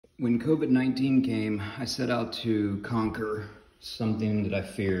When COVID-19 came, I set out to conquer something that I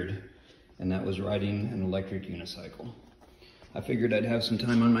feared, and that was riding an electric unicycle. I figured I'd have some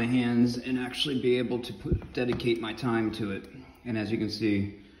time on my hands and actually be able to dedicate my time to it. And as you can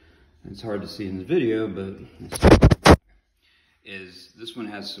see, it's hard to see in the video, but this one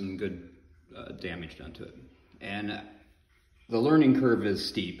has some good damage done to it. And the learning curve is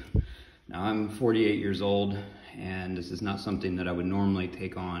steep. Now I'm 48 years old, and this is not something that I would normally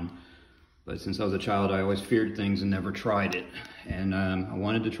take on. But since I was a child, I always feared things and never tried it. And I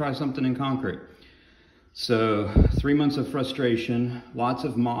wanted to try something and conquer it. So 3 months of frustration, lots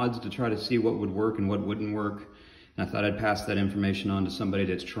of mods to try to see what would work and what wouldn't work. And I thought I'd pass that information on to somebody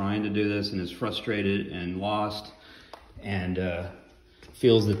that's trying to do this and is frustrated and lost and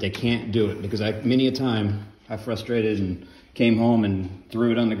feels that they can't do it. Because many a time I frustrated and came home and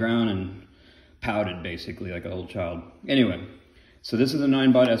threw it on the ground and pouted basically like a little child. Anyway, so this is a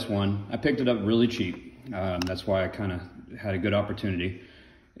Ninebot S1. I picked it up really cheap. That's why I kind of had a good opportunity.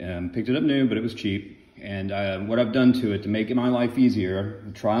 Picked it up new, but it was cheap. And what I've done to it to make my life easier,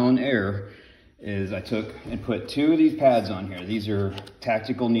 trial and error, is I took and put 2 of these pads on here. These are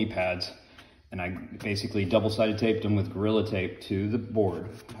tactical knee pads. And I basically double-sided taped them with Gorilla Tape to the board.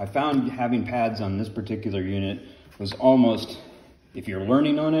 I found having pads on this particular unit was almost, if you're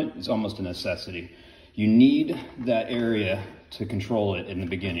learning on it, it's almost a necessity. You need that area to control it in the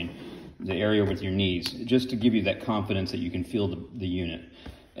beginning, the area with your knees, just to give you that confidence that you can feel the unit.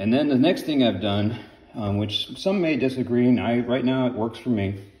 And then the next thing I've done, which some may disagree, and right now it works for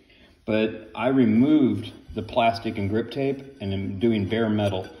me, but I removed the plastic and grip tape and I'm doing bare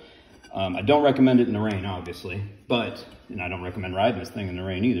metal. I don't recommend it in the rain, obviously, and I don't recommend riding this thing in the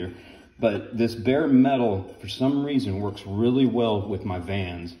rain either, but this bare metal, for some reason, works really well with my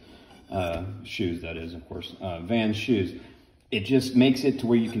Vans shoes, that is, of course, Vans shoes. It just makes it to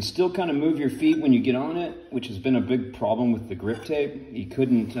where you can still kind of move your feet when you get on it, which has been a big problem with the grip tape. You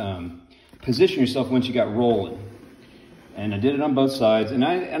couldn't position yourself once you got rolling. And I did it on both sides, and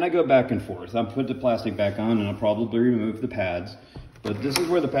I go back and forth. I'll put the plastic back on, and I'll probably remove the pads. But this is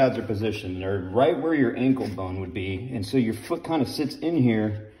where the pads are positioned. They're right where your ankle bone would be, and so your foot kind of sits in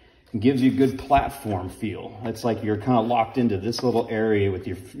here and gives you a good platform feel. It's like you're kind of locked into this little area with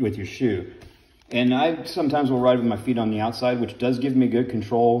your shoe. And I sometimes will ride with my feet on the outside, which does give me good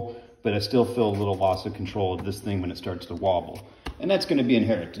control, but I still feel a little loss of control of this thing when it starts to wobble. And that's going to be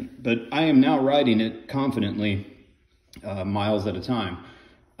inherent. But I am now riding it confidently, miles at a time,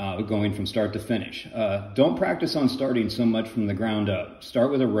 going from start to finish. Don't practice on starting so much from the ground up.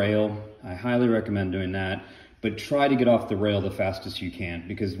 Start with a rail. I highly recommend doing that. But try to get off the rail the fastest you can,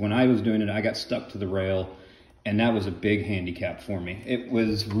 because when I was doing it, I got stuck to the rail, and that was a big handicap for me. It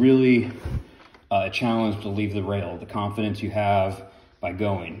was really a challenge to leave the rail, the confidence you have by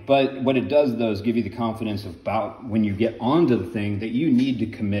going. But what it does, though, is give you the confidence about when you get onto the thing that you need to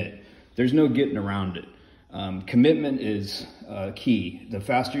commit. There's no getting around it. Commitment is key. The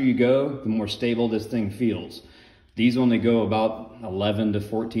faster you go, the more stable this thing feels. These only go about 11 to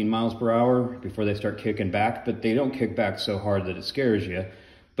 14 miles per hour before they start kicking back, but they don't kick back so hard that it scares you.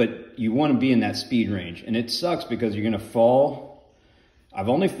 But you want to be in that speed range, and it sucks because you're going to fall. I've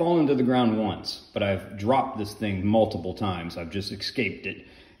only fallen to the ground once, but I've dropped this thing multiple times. I've just escaped it,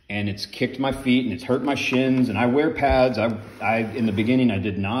 and it's kicked my feet and it's hurt my shins, and I wear pads. In the beginning, I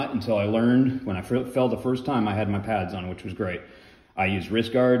did not until I learned. When I fell the first time, I had my pads on, which was great. I use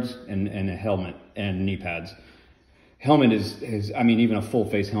wrist guards and a helmet and knee pads. Helmet I mean, even a full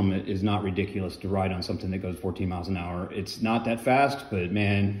face helmet is not ridiculous to ride on something that goes 14 miles an hour. It's not that fast, but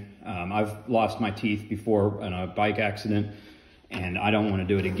man, I've lost my teeth before in a bike accident, and I don't want to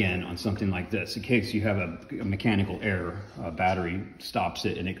do it again on something like this. In case you have a mechanical error, a battery stops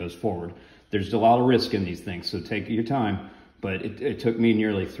it and it goes forward. There's a lot of risk in these things, so take your time. But it took me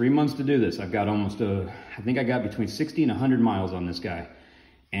nearly 3 months to do this. I've got I think I got between 60 and 100 miles on this guy.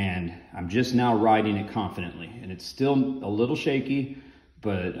 And I'm just now riding it confidently. And it's still a little shaky,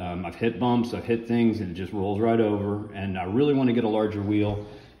 but I've hit bumps, I've hit things, and it just rolls right over. And I really want to get a larger wheel,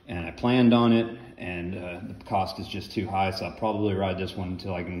 and I planned on it, and the cost is just too high, so I'll probably ride this one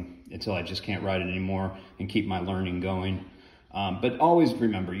until I just can't ride it anymore and keep my learning going. But always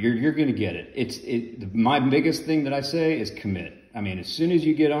remember, you're going to get it. My biggest thing that I say is commit. I mean, as soon as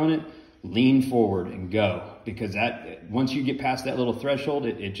you get on it, lean forward and go, because once you get past that little threshold,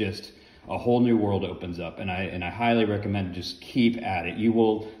 it just a whole new world opens up. And I highly recommend just keep at it.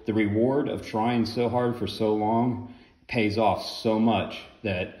 The reward of trying so hard for so long pays off so much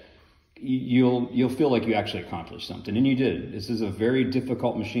that you'll feel like you actually accomplished something, and you did. This is a very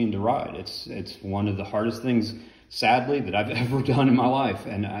difficult machine to ride. It's one of the hardest things sadly, that I've ever done in my life.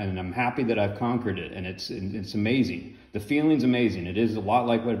 And I'm happy that I've conquered it. And it's amazing. The feeling's amazing. It is a lot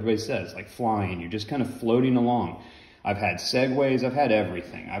like what everybody says, like flying. You're just kind of floating along. I've had segways. I've had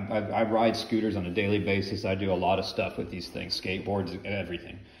everything. I ride scooters on a daily basis. I do a lot of stuff with these things, skateboards,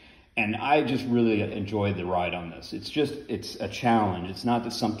 everything. And I just really enjoyed the ride on this. It's a challenge. It's not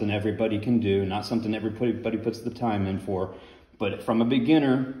that something everybody can do, not something everybody puts the time in for. But from a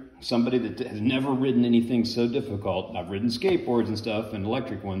beginner, somebody that has never ridden anything so difficult, I've ridden skateboards and stuff and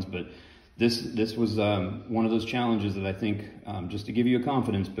electric ones, but this was one of those challenges that I think, just to give you a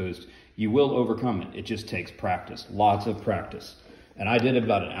confidence boost, you will overcome it. It just takes practice, lots of practice. And I did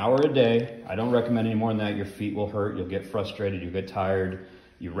about an hour a day. I don't recommend any more than that. Your feet will hurt. You'll get frustrated. You'll get tired.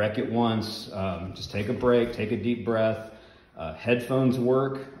 You wreck it once. Just take a break. Take a deep breath. Headphones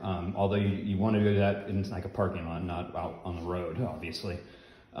work, although you want to do that in like a parking lot, not out on the road, obviously.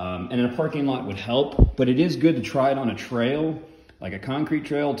 And in a parking lot would help, but it is good to try it on a trail, like a concrete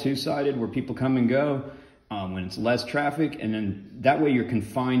trail, two-sided, where people come and go, when it's less traffic, and then that way you're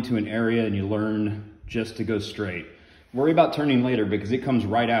confined to an area and you learn just to go straight. Worry about turning later because it comes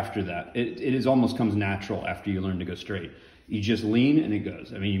right after that. It almost comes natural after you learn to go straight. You just lean and it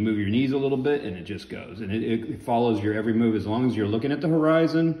goes. I mean, you move your knees a little bit and it just goes. And it follows your every move as long as you're looking at the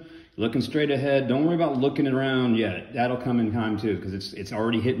horizon, looking straight ahead. Don't worry about looking around yet. That'll come in time too, because it's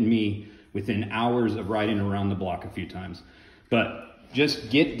already hitting me within hours of riding around the block a few times. But just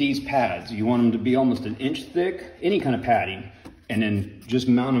get these pads. You want them to be almost an inch thick, any kind of padding, and then just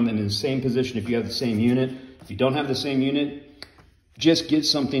mount them in the same position if you have the same unit. If you don't have the same unit, just get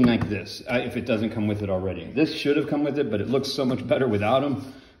something like this if it doesn't come with it already. This should have come with it, but it looks so much better without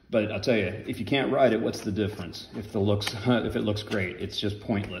them. But I'll tell you, if you can't ride it, what's the difference? If it looks great, it's just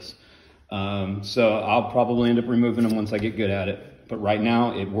pointless. So I'll probably end up removing them once I get good at it. But right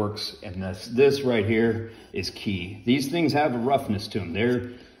now it works, and this right here is key. These things have a roughness to them.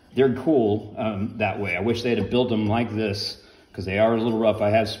 They're cool that way. I wish they had built them like this because they are a little rough. I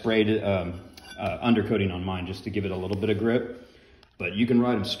have sprayed undercoating on mine just to give it a little bit of grip. But you can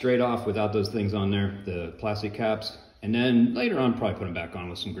ride them straight off without those things on there, the plastic caps. And then later on, probably put them back on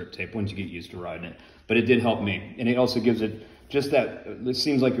with some grip tape once you get used to riding it. But it did help me. And it also gives it just that, it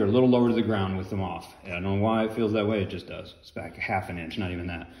seems like you're a little lower to the ground with them off. I don't know why it feels that way, it just does. It's back half an inch, not even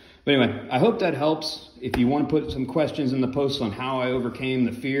that. But anyway, I hope that helps. If you want to put some questions in the posts on how I overcame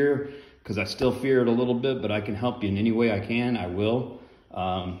the fear, because I still fear it a little bit, but I can help you in any way I can, I will.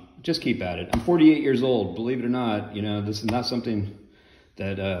 Just keep at it. I'm 48 years old, believe it or not. You know, this is not something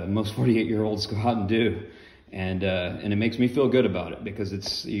that most 48-year-olds go out and do. And it makes me feel good about it because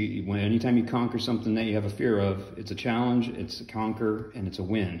anytime you conquer something that you have a fear of, it's a challenge, it's a conquer, and it's a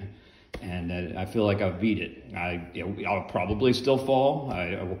win. And I feel like I've beat it. I'll probably still fall.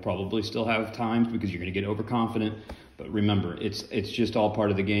 I will probably still have times because you're going to get overconfident. But remember, it's just all part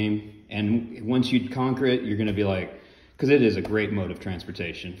of the game. And once you conquer it, you're going to be like, because it is a great mode of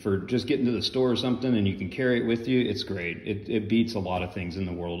transportation. For just getting to the store or something and you can carry it with you, it's great. It beats a lot of things in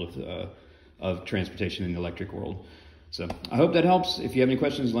the world of transportation in the electric world. So I hope that helps. If you have any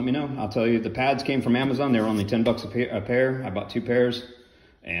questions, let me know. I'll tell you, the pads came from Amazon. They were only 10 bucks a pair. I bought 2 pairs,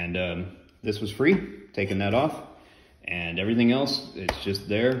 and this was free, taking that off. And everything else, it's just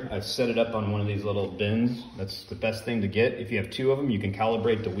there. I've set it up on one of these little bins. That's the best thing to get. If you have 2 of them, you can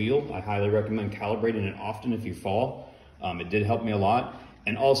calibrate the wheel. I highly recommend calibrating it often if you fall. It did help me a lot.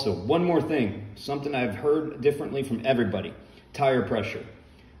 And also, one more thing, something I've heard differently from everybody, tire pressure.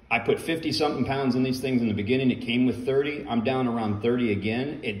 I put 50-something pounds in these things in the beginning. It came with 30. I'm down around 30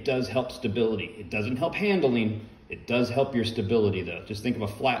 again. It does help stability. It doesn't help handling. It does help your stability, though. Just think of a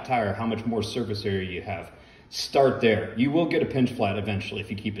flat tire, how much more surface area you have. Start there. You will get a pinch flat eventually if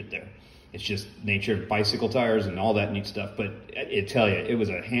you keep it there. It's just nature of bicycle tires and all that neat stuff. But I tell you, it was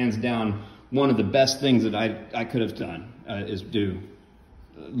a hands down one of the best things that I could have done is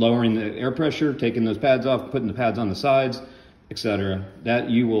lowering the air pressure, taking those pads off, putting the pads on the sides, etc. That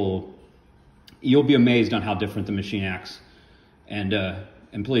you'll be amazed on how different the machine acts. And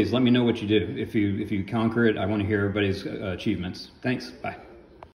please let me know what you do. If you conquer it, I want to hear everybody's achievements. Thanks. Bye.